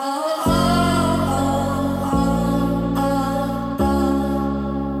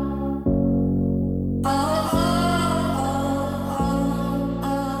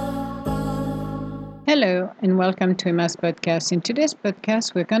welcome to Emma's podcast. In today's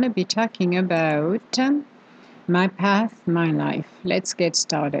podcast, we're going to be talking about my path, my life. Let's get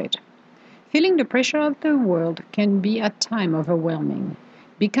started. Feeling the pressure of the world can be at times overwhelming.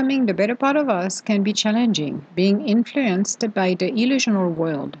 Becoming the better part of us can be challenging. Being influenced by the illusional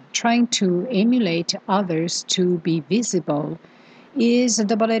world, trying to emulate others to be visible, is a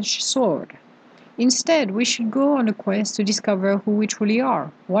double edged sword. Instead, we should go on a quest to discover who we truly are,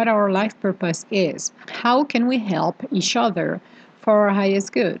 what our life purpose is, how can we help each other for our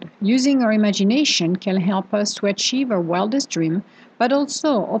highest good. Using our imagination can help us to achieve our wildest dream, but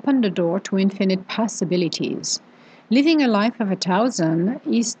also open the door to infinite possibilities. Living a life of 1,000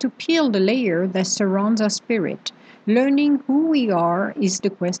 is to peel the layer that surrounds our spirit. Learning who we are is the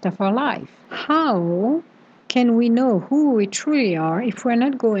quest of our life. How can we know who we truly are if we're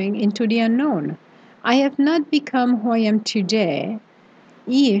not going into the unknown? I have not become who I am today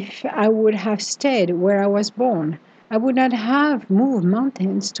if I would have stayed where I was born. I would not have moved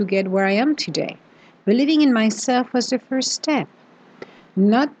mountains to get where I am today. Believing in myself was the first step.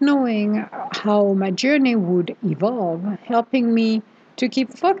 Not knowing how my journey would evolve, helping me to keep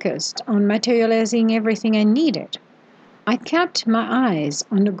focused on materializing everything I needed. I kept my eyes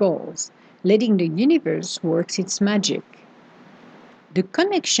on the goals, letting the universe work its magic. The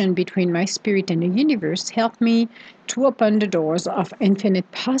connection between my spirit and the universe helped me to open the doors of infinite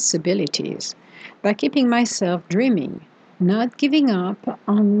possibilities by keeping myself dreaming, not giving up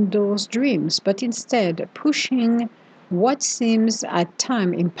on those dreams, but instead pushing what seems at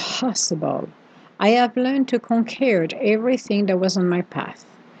times impossible. I have learned to conquer everything that was on my path.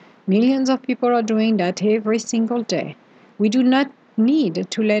 Millions of people are doing that every single day. We do not need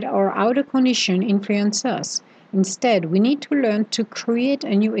to let our outer condition influence us. Instead, we need to learn to create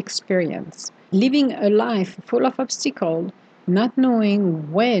a new experience. Living a life full of obstacles, not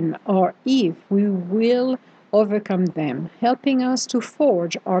knowing when or if we will overcome them, helping us to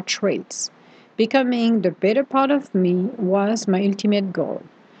forge our traits. Becoming the better part of me was my ultimate goal.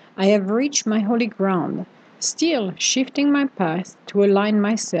 I have reached my holy ground, still shifting my path to align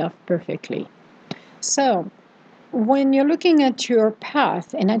myself perfectly. So, when you're looking at your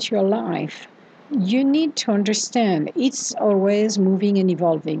path and at your life, you need to understand it's always moving and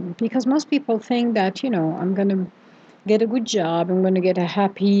evolving because most people think that, I'm going to get a good job, I'm going to get a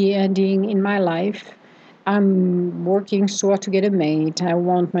happy ending in my life. I'm working so hard to get a mate, I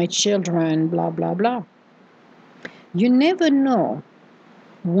want my children, blah, blah, blah. You never know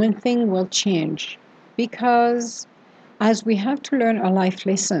when things will change because as we have to learn our life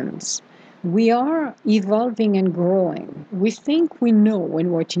lessons, we are evolving and growing. We think we know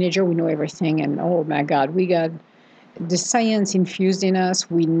when we're a teenager, we know everything, and oh my God, we got the science infused in us.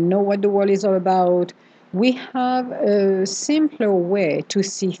 We know what the world is all about. We have a simpler way to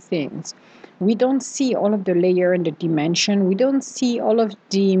see things. We don't see all of the layer and the dimension. We don't see all of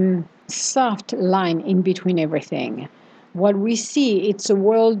the soft line in between everything. What we see, it's a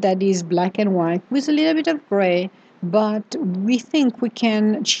world that is black and white with a little bit of gray, but we think we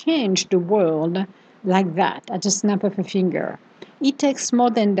can change the world like that at a snap of a finger. It takes more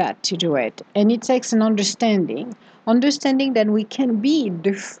than that to do it, and it takes an understanding that we can be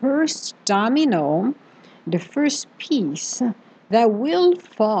the first domino, the first piece that will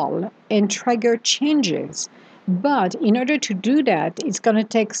fall and trigger changes. But in order to do that, it's going to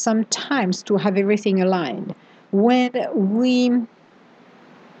take some time to have everything aligned. When we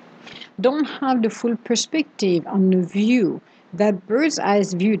don't have the full perspective on the view, that bird's eye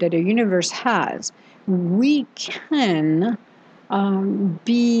view that the universe has, we can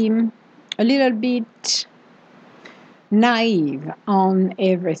be a little bit naive on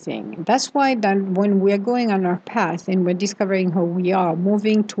everything. That's why that when we're going on our path and we're discovering who we are,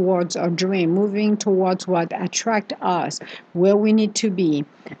 moving towards our dream, moving towards what attract us, where we need to be,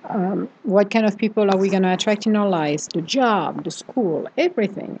 what kind of people are we going to attract in our lives, the job, the school,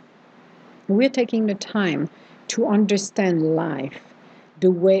 everything. We're taking the time to understand life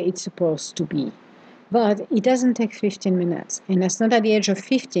the way it's supposed to be. But it doesn't take 15 minutes. And that's not at the age of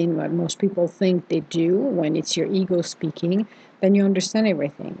 15 what most people think they do when it's your ego speaking, then you understand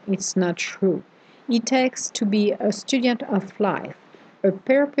everything. It's not true. It takes to be a student of life, a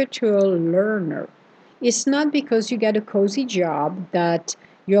perpetual learner. It's not because you get a cozy job that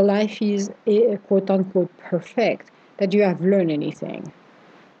your life is quote unquote perfect, that you have learned anything.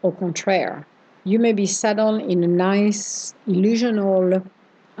 Au contraire, you may be settled in a nice, illusional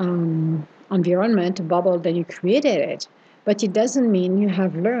environment, bubble that you created it, but it doesn't mean you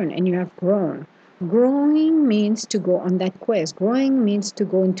have learned and you have grown. Growing means to go on that quest. Growing means to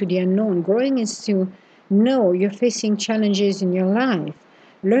go into the unknown. Growing is to know you're facing challenges in your life.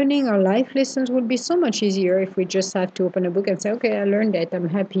 Learning our life lessons would be so much easier if we just have to open a book and say, okay, I learned it, I'm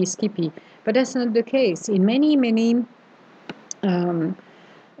happy, skippy. But that's not the case. In many, many um,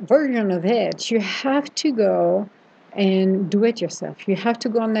 version of it, you have to go and do it yourself. You have to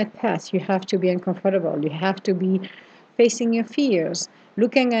go on that path. You have to be uncomfortable. You have to be facing your fears,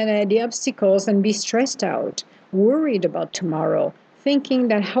 looking at the obstacles and be stressed out, worried about tomorrow, thinking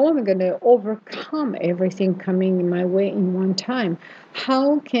that how am I going to overcome everything coming my way in one time?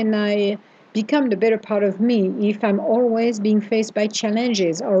 How can I become the better part of me if I'm always being faced by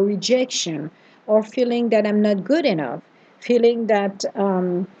challenges or rejection or feeling that I'm not good enough? Feeling that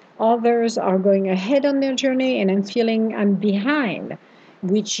others are going ahead on their journey and I'm feeling I'm behind,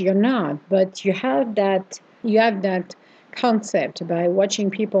 which you're not. But you have that concept by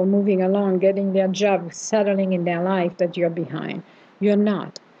watching people moving along, getting their job, settling in their life that you're behind. You're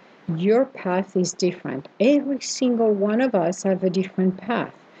not. Your path is different. Every single one of us have a different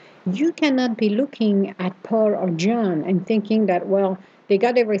path. You cannot be looking at Paul or John and thinking that, well, they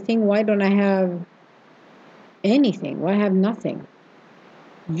got everything, why don't I have anything? Why have nothing?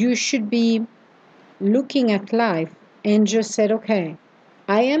 You should be looking at life and just said, okay,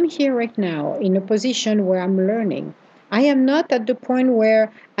 I am here right now in a position where I'm learning. I am not at the point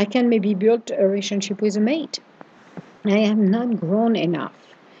where I can maybe build a relationship with a mate. I am not grown enough.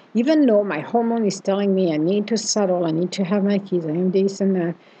 Even though my hormone is telling me I need to settle, I need to have my kids, I am this and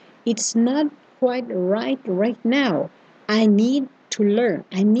that, it's not quite right now. I need to learn.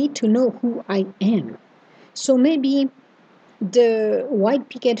 I need to know who I am. So maybe the white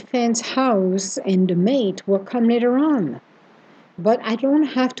picket fence house and the mate will come later on. But I don't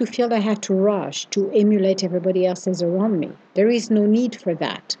have to feel I have to rush to emulate everybody else's around me. There is no need for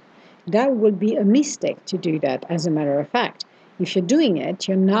that. That would be a mistake to do that, as a matter of fact. If you're doing it,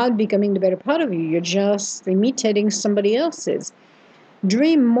 you're not becoming the better part of you. You're just imitating somebody else's.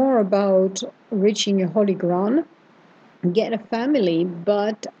 Dream more about reaching your holy ground, get a family,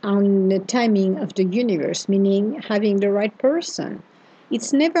 but on the timing of the universe, meaning having the right person.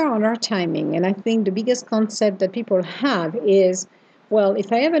 It's never on our timing. And I think the biggest concept that people have is, well,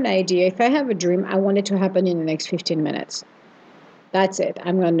 if I have an idea, if I have a dream, I want it to happen in the next 15 minutes. That's it.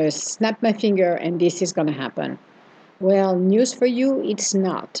 I'm going to snap my finger and this is going to happen. Well, news for you, it's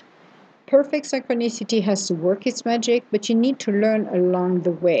not. Perfect synchronicity has to work its magic, but you need to learn along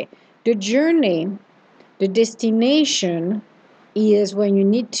the way. The journey, the destination is where you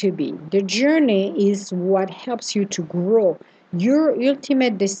need to be. The journey is what helps you to grow. Your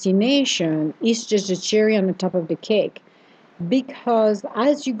ultimate destination is just the cherry on the top of the cake. Because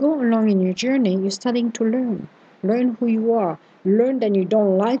as you go along in your journey, you're starting to learn who you are, learn that you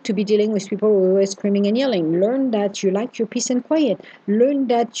don't like to be dealing with people who are always screaming and yelling, learn that you like your peace and quiet, learn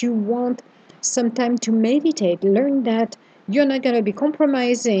that you want some time to meditate, learn that you're not going to be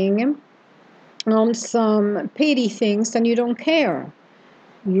compromising on some petty things and you don't care.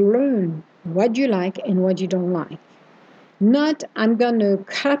 You learn what you like and what you don't like. Not I'm going to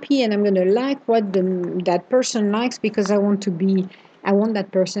copy and I'm going to like what that person likes because I want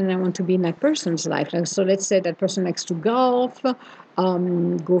that person and I want to be in that person's life. And so let's say that person likes to golf,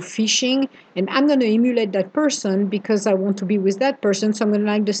 go fishing, and I'm going to emulate that person because I want to be with that person, so I'm going to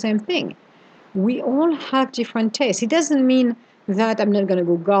like the same thing. We all have different tastes. It doesn't mean that I'm not going to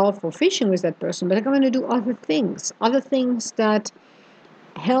go golf or fishing with that person, but I'm going to do other things that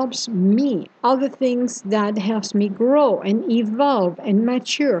helps me, other things that helps me grow and evolve and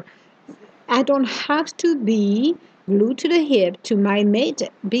mature. I don't have to be glued to the hip to my mate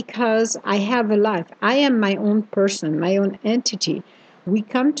because I have a life. I am my own person, my own entity. We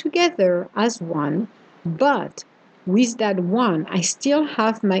come together as one, but with that one, I still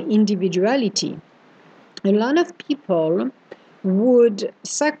have my individuality. A lot of people would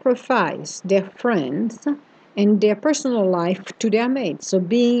sacrifice their friends and their personal life to their mate. So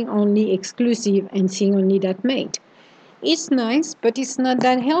being only exclusive and seeing only that mate. It's nice, but it's not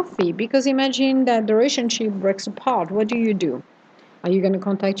that healthy because imagine that the relationship breaks apart. What do you do? Are you going to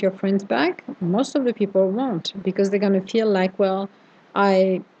contact your friends back? Most of the people won't because they're going to feel like, well,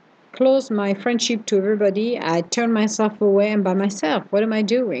 I close my friendship to everybody. I turn myself away and by myself. What am I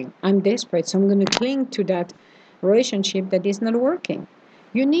doing? I'm desperate. So I'm going to cling to that relationship that is not working.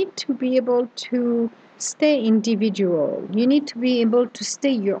 You need to be able to stay individual. You need to be able to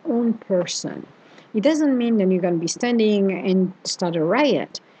stay your own person. It doesn't mean that you're going to be standing and start a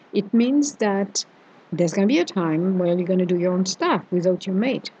riot. It means that there's going to be a time where you're going to do your own stuff without your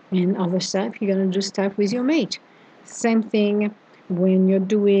mate, and other stuff you're going to do stuff with your mate. Same thing when you're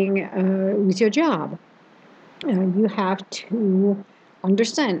doing with your job. You have to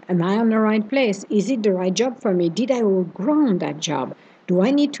understand, am I on the right place? Is it the right job for me? Did I outgrow that job? Do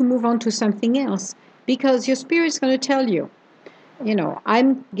I need to move on to something else? Because your spirit's going to tell you,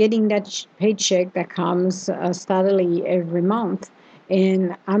 I'm getting that paycheck that comes steadily every month.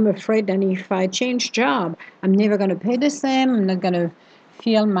 And I'm afraid that if I change job, I'm never going to pay the same. I'm not going to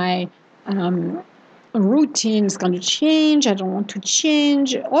feel my um, routine is going to change. I don't want to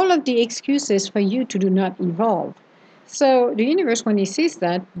change. All of the excuses for you to do not evolve. So the universe, when he sees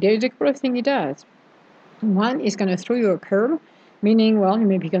that, there's a couple of things he does. One is going to throw you a curve, meaning, well, you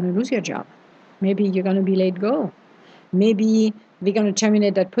may be going to lose your job. Maybe you're going to be let go. Maybe they're going to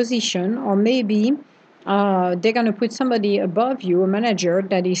terminate that position, or maybe they're going to put somebody above you, a manager,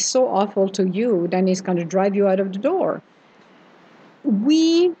 that is so awful to you, then it's going to drive you out of the door.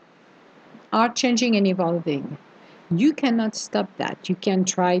 We are changing and evolving. You cannot stop that. You can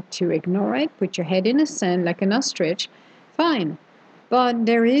try to ignore it, put your head in the sand like an ostrich, fine. But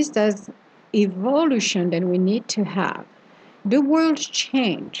there is this evolution that we need to have. The world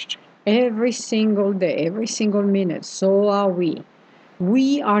changed every single day, every single minute. So are we.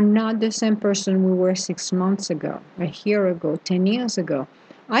 We are not the same person we were 6 months ago, a year ago, 10 years ago.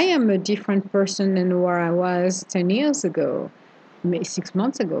 I am a different person than where I was 10 years ago, 6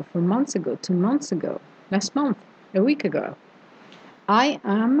 months ago, 4 months ago, 2 months ago, last month, a week ago. I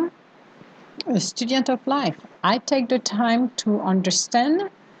am a student of life. I take the time to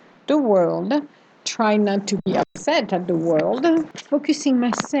understand the world, try not to be upset at the world, focusing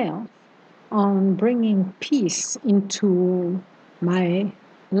myself on bringing peace into my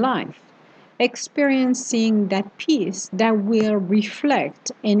life, experiencing that peace that will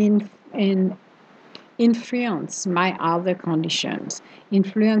reflect and influence my other conditions,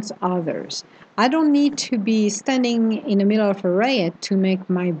 influence others. I don't need to be standing in the middle of a riot to make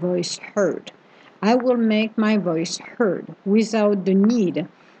my voice heard. I will make my voice heard without the need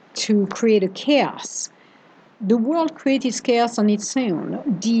to create a chaos. The world creates its chaos on its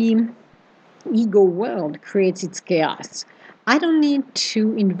own. The ego world creates its chaos. I don't need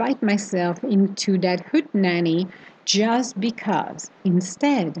to invite myself into that hootenanny just because.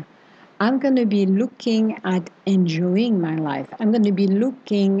 Instead, I'm going to be looking at enjoying my life. I'm going to be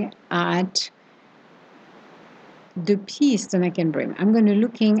looking at the peace that I can bring. I'm going to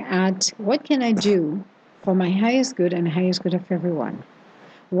looking at what can I do for my highest good and the highest good of everyone.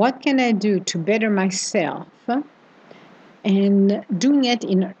 What can I do to better myself and doing it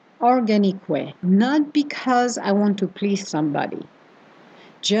in an organic way, not because I want to please somebody,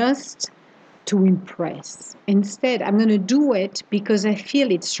 just to impress. Instead, I'm going to do it because I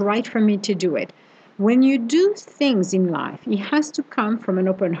feel it's right for me to do it. When you do things in life, it has to come from an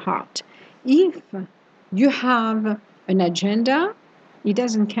open heart. If you have an agenda, it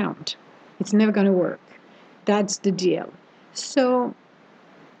doesn't count. It's never going to work. That's the deal. So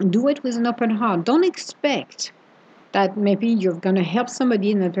do it with an open heart. Don't expect that maybe you're going to help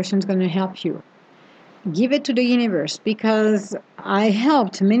somebody and that person's going to help you. Give it to the universe, because I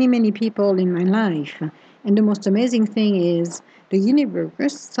helped many, many people in my life. And the most amazing thing is the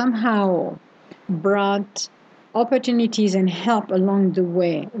universe somehow brought opportunities and help along the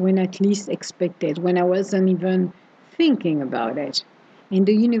way when at least expected, when I wasn't even thinking about it. And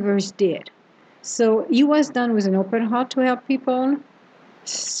the universe did. So it was done with an open heart to help people.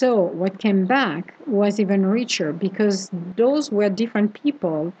 So what came back was even richer, because those were different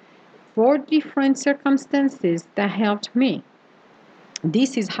people for different circumstances that helped me.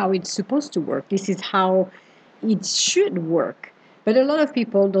 This is how it's supposed to work. This is how it should work. But a lot of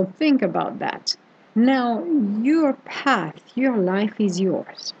people don't think about that. Now, your path, your life is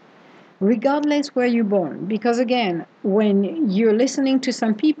yours, regardless where you're born. Because again, when you're listening to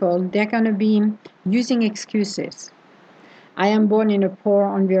some people, they're going to be using excuses. I am born in a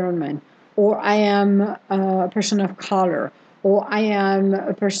poor environment, or I am a person of color, or I am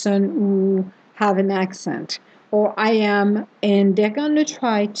a person who have an accent, or I am, and they're going to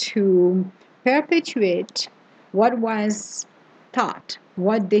try to perpetuate what was taught,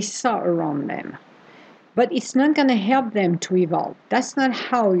 what they saw around them. But it's not going to help them to evolve. That's not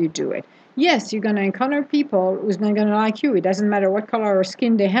how you do it. Yes, you're going to encounter people who's not going to like you. It doesn't matter what color or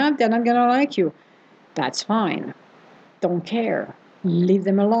skin they have, they're not going to like you. That's fine. Don't care. Leave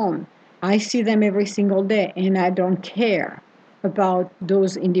them alone. I see them every single day and I don't care about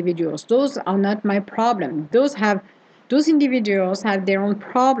those individuals. Those are not my problem. Those individuals have their own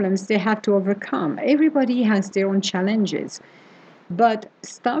problems they have to overcome. Everybody has their own challenges. But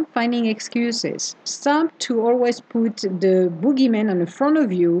stop finding excuses. Stop to always put the boogeyman on the front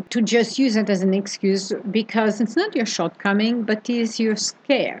of you to just use it as an excuse, because it's not your shortcoming, but it is you're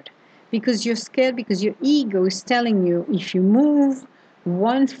scared. Because you're scared because your ego is telling you if you move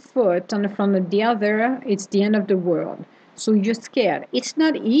one foot on the front of the other, it's the end of the world. So you're scared. It's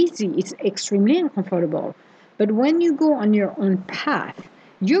not easy, it's extremely uncomfortable. But when you go on your own path,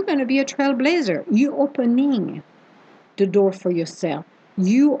 you're going to be a trailblazer. You're opening the door for yourself.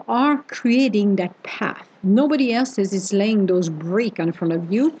 You are creating that path. Nobody else is laying those bricks in front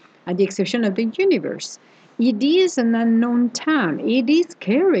of you, at the exception of the universe. It is an unknown time. It is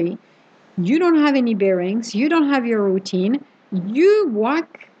scary. You don't have any bearings. You don't have your routine. You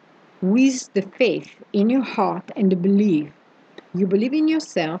walk with the faith in your heart and the belief. You believe in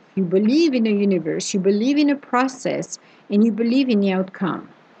yourself. You believe in the universe. You believe in a process, and you believe in the outcome.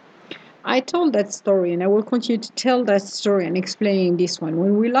 I told that story and I will continue to tell that story and explain this one.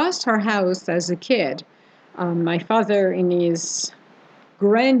 When we lost our house as a kid, my father, in his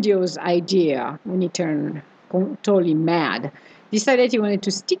grandiose idea, when he turned totally mad, decided he wanted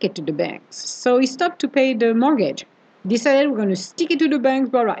to stick it to the banks. So he stopped to pay the mortgage. Decided we're going to stick it to the banks,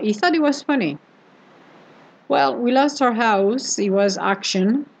 blah, blah. He thought it was funny. Well, we lost our house. It was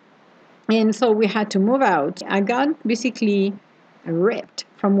auction. And so we had to move out. I got basically ripped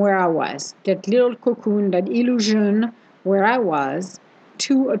from where I was, that little cocoon, that illusion where I was,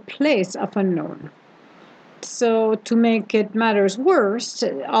 to a place of unknown. So to make it matters worse,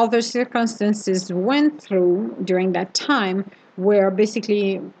 other circumstances went through during that time where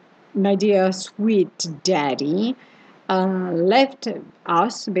basically my dear sweet daddy left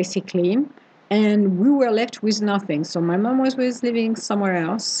us basically, and we were left with nothing. So my mom was living somewhere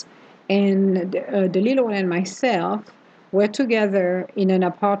else, and the little one and myself were together in an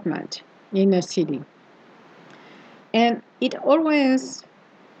apartment in a city. And it always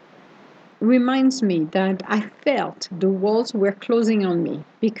reminds me that I felt the walls were closing on me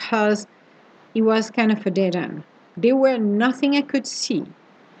because it was kind of a dead end. There were nothing I could see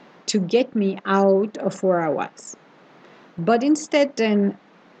to get me out of where I was. But instead, then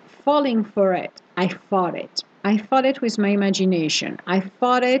falling for it, I fought it. I fought it with my imagination. I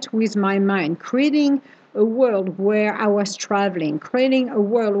fought it with my mind, creating a world where I was traveling, creating a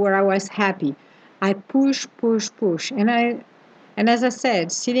world where I was happy. I push, push, push. And as I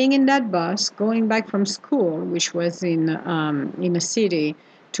said, sitting in that bus, going back from school, which was in a city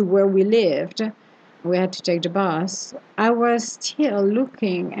to where we lived, we had to take the bus. I was still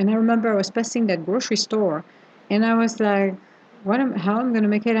looking, and I remember I was passing that grocery store, and I was like, how am I going to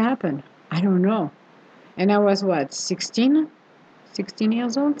make it happen? I don't know. And I was what, 16? 16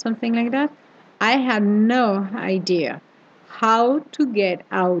 years old, something like that. I had no idea how to get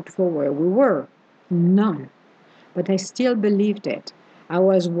out from where we were. None. But I still believed it. We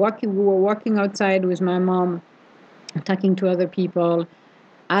were walking outside with my mom, talking to other people.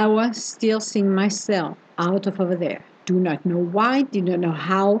 I was still seeing myself out of over there. Do not know why, did not know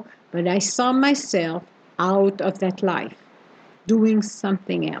how, but I saw myself out of that life, doing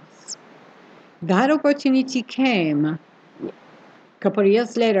something else. That opportunity came a couple of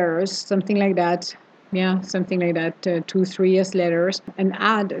years later, something like that. Yeah, something like that, 2, 3 years later, an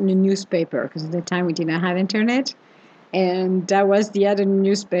ad in a newspaper, because at the time we didn't have internet. And that was the ad in the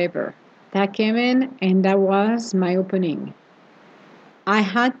newspaper. That came in, and that was my opening. I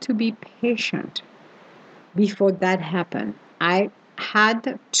had to be patient before that happened. I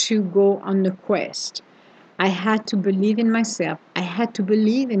had to go on the quest. I had to believe in myself. I had to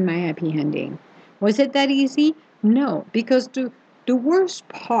believe in my happy ending. Was it that easy? No, because the worst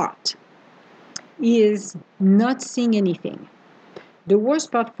part is not seeing anything. The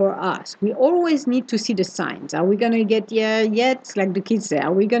worst part for us, we always need to see the signs. Are we going to get here yet? Like the kids say,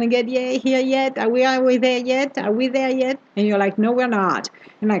 are we going to get here yet? Are we there yet? Are we there yet? And you're like, no, we're not.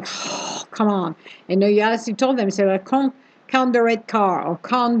 And like, oh, come on. And you told them, say, like, count the red car, or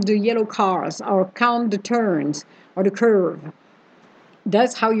count the yellow cars, or count the turns, or the curve.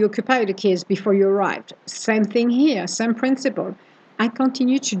 That's how you occupy the kids before you arrived. Same thing here, same principle. I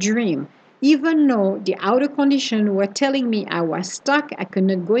continue to dream. Even though the outer conditions were telling me I was stuck, I could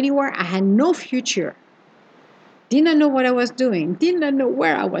not go anywhere, I had no future. Didn't know what I was doing, didn't know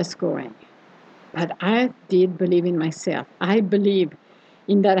where I was going. But I did believe in myself. I believe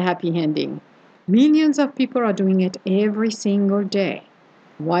in that happy ending. Millions of people are doing it every single day.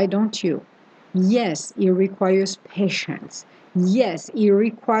 Why don't you? Yes, it requires patience. Yes, it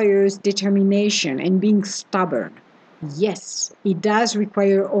requires determination and being stubborn. Yes, it does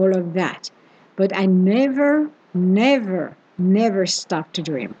require all of that. But I never, never, never stopped to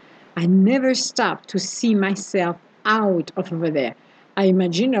dream. I never stopped to see myself out of over there. I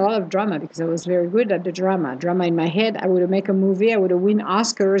imagined a lot of drama because I was very good at the drama. Drama in my head. I would have made a movie. I would have win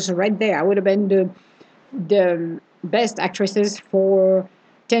Oscars right there. I would have been the best actresses for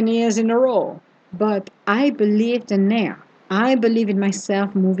 10 years in a row. But I believed in there. I believe in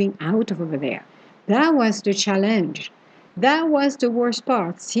myself moving out of over there. That was the challenge. That was the worst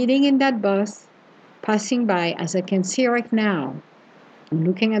part. Sitting in that bus, passing by, as I can see right now,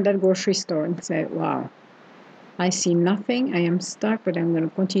 looking at that grocery store and say, wow, I see nothing. I am stuck, but I'm going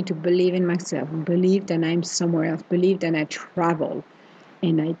to continue to believe in myself, believe that I'm somewhere else, believe that I travel.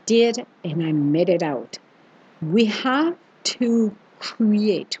 And I did, and I made it out. We have to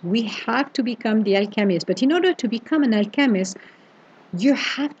create, we have to become the alchemist. But in order to become an alchemist, you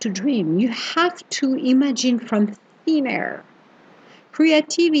have to dream, you have to imagine from thin air.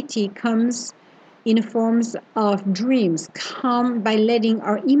 Creativity comes in forms of dreams, come by letting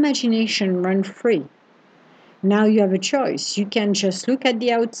our imagination run free. Now you have a choice. You can just look at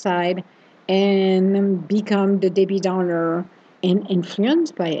the outside and become the Debbie Downer and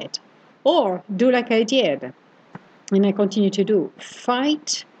influenced by it. Or do like I did, and I continue to do,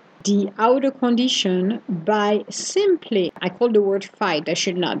 fight the outer condition by simply, I call the word fight, I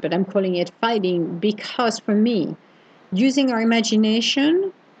should not, but I'm calling it fighting because for me, using our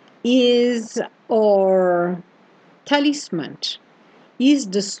imagination is our talisman, is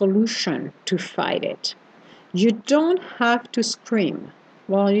the solution to fight it. You don't have to scream.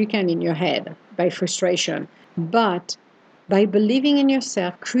 Well, you can in your head by frustration, but by believing in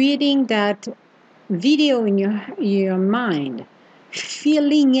yourself, creating that video in your mind,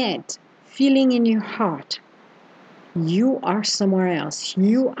 feeling it, feeling in your heart, you are somewhere else.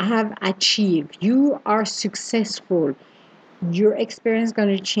 You have achieved. You are successful. Your experience is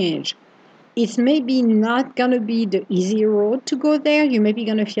going to change. It's maybe not going to be the easy road to go there. You may be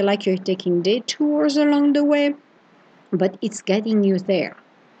going to feel like you're taking detours along the way, but it's getting you there.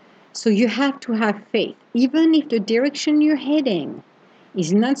 So you have to have faith. Even if the direction you're heading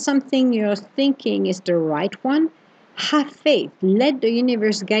is not something you're thinking is the right one, have faith. Let the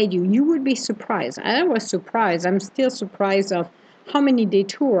universe guide you. You would be surprised. I was surprised. I'm still surprised of how many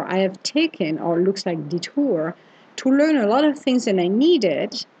detour I have taken, or looks like detour, to learn a lot of things that I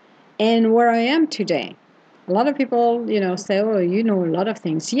needed and where I am today. A lot of people, say, oh, you know a lot of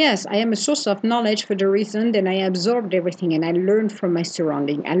things. Yes, I am a source of knowledge for the reason that I absorbed everything and I learned from my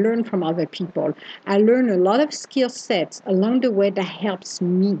surrounding. I learned from other people. I learned a lot of skill sets along the way that helps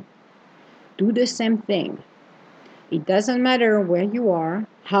me do the same thing. It doesn't matter where you are,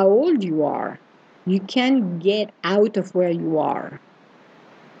 how old you are. You can get out of where you are.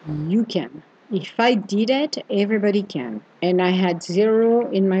 You can. If I did it, everybody can. And I had zero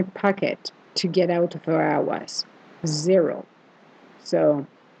in my pocket to get out of where I was. Zero. So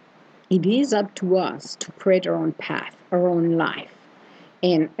it is up to us to create our own path, our own life.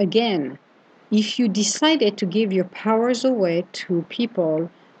 And again, if you decided to give your powers away to people,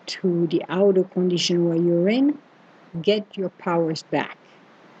 to the outer condition where you're in, get your powers back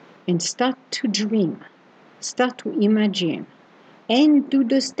and start to dream, start to imagine, and do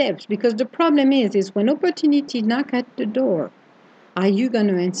the steps. Because the problem is when opportunity knock at the door, are you going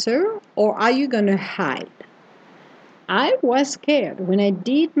to answer or are you going to hide? I was scared. When I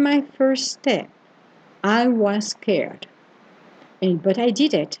did my first step, I was scared. But I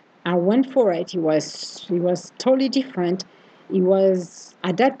did it. I went for it. It was totally different. It was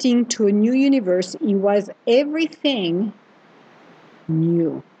adapting to a new universe. It was everything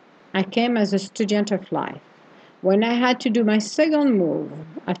new. I came as a student of life. When I had to do my second move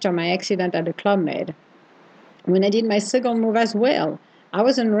after my accident at the Club Med, when I did my second move as well, I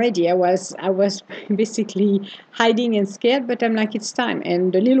wasn't ready. I was basically hiding and scared, but I'm like, it's time.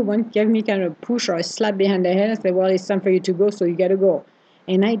 And the little one gave me kind of a push or a slap behind the head and said, well, it's time for you to go, so you got to go.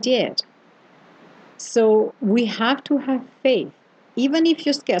 And I did. So we have to have faith. Even if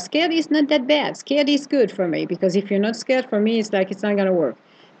you're scared. Scared is not that bad. Scared is good for me, because if you're not scared, for me, it's like it's not going to work.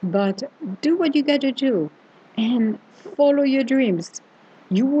 But do what you got to do and follow your dreams.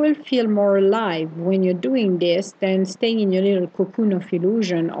 You will feel more alive when you're doing this than staying in your little cocoon of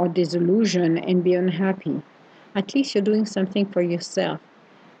illusion or disillusion and be unhappy. At least you're doing something for yourself,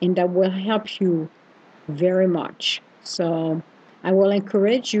 and that will help you very much. So I will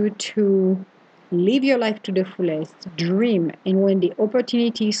encourage you to live your life to the fullest, dream, and when the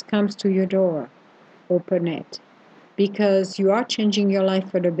opportunities comes to your door, open it, because you are changing your life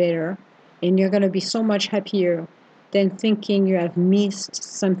for the better, and you're going to be so much happier than thinking you have missed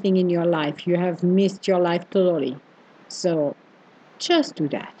something in your life. You have missed your life totally. So just do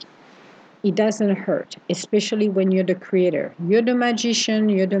that. It doesn't hurt, especially when you're the creator. You're the magician,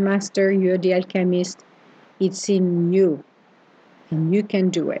 you're the master, you're the alchemist. It's in you, and you can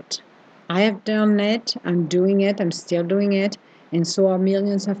do it. I have done it, I'm doing it, I'm still doing it, and so are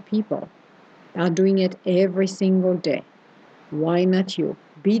millions of people are doing it every single day. Why not you?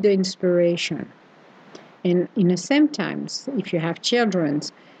 Be the inspiration. And in the same times, if you have children,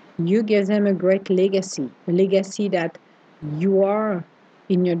 you give them a great legacy, a legacy that You are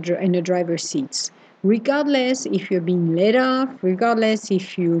in the driver's seats, regardless if you're being laid off, regardless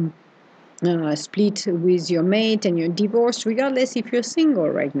if you split with your mate and you're divorced, regardless if you're single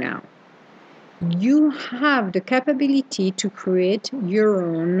right now. You have the capability to create your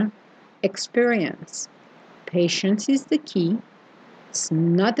own experience. Patience is the key. It's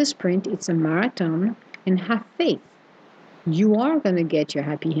not a sprint, it's a marathon. And have faith. You are going to get your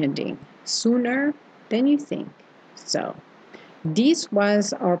happy ending sooner than you think. So, this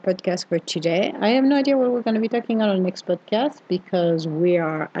was our podcast for today. I have no idea what we're going to be talking on our next podcast because we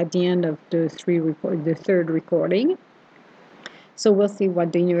are at the end of the third recording. So we'll see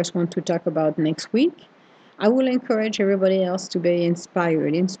what the universe wants to talk about next week. I will encourage everybody else to be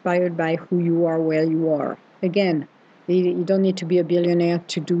inspired by who you are, where you are. Again, you don't need to be a billionaire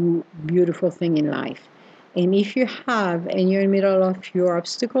to do beautiful thing in life. And if you have, and you're in the middle of your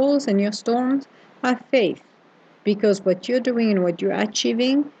obstacles and your storms, have faith. Because what you're doing and what you're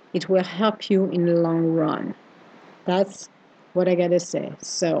achieving, it will help you in the long run. That's what I gotta say.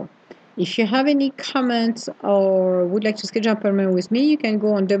 So, if you have any comments or would like to schedule an appointment with me, you can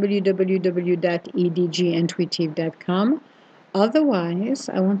go on www.edgintuitive.com. Otherwise,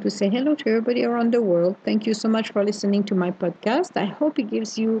 I want to say hello to everybody around the world. Thank you so much for listening to my podcast. I hope it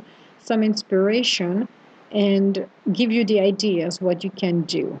gives you some inspiration and give you the ideas what you can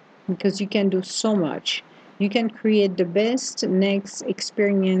do because you can do so much. You can create the best next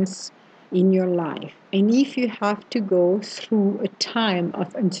experience in your life. And if you have to go through a time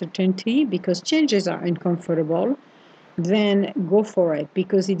of uncertainty because changes are uncomfortable, then go for it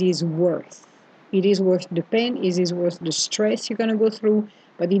because it is worth. It is worth the pain, it is worth the stress you're going to go through,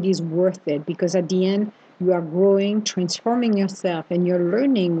 but it is worth it because at the end you are growing, transforming yourself, and you're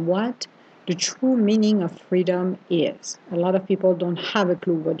learning what the true meaning of freedom is. A lot of people don't have a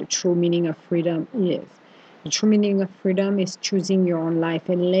clue what the true meaning of freedom is. The true meaning of freedom is choosing your own life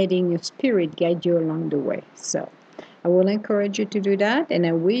and letting your spirit guide you along the way. So I will encourage you to do that, and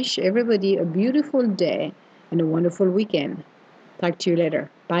I wish everybody a beautiful day and a wonderful weekend. Talk to you later.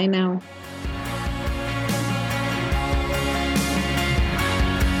 Bye now.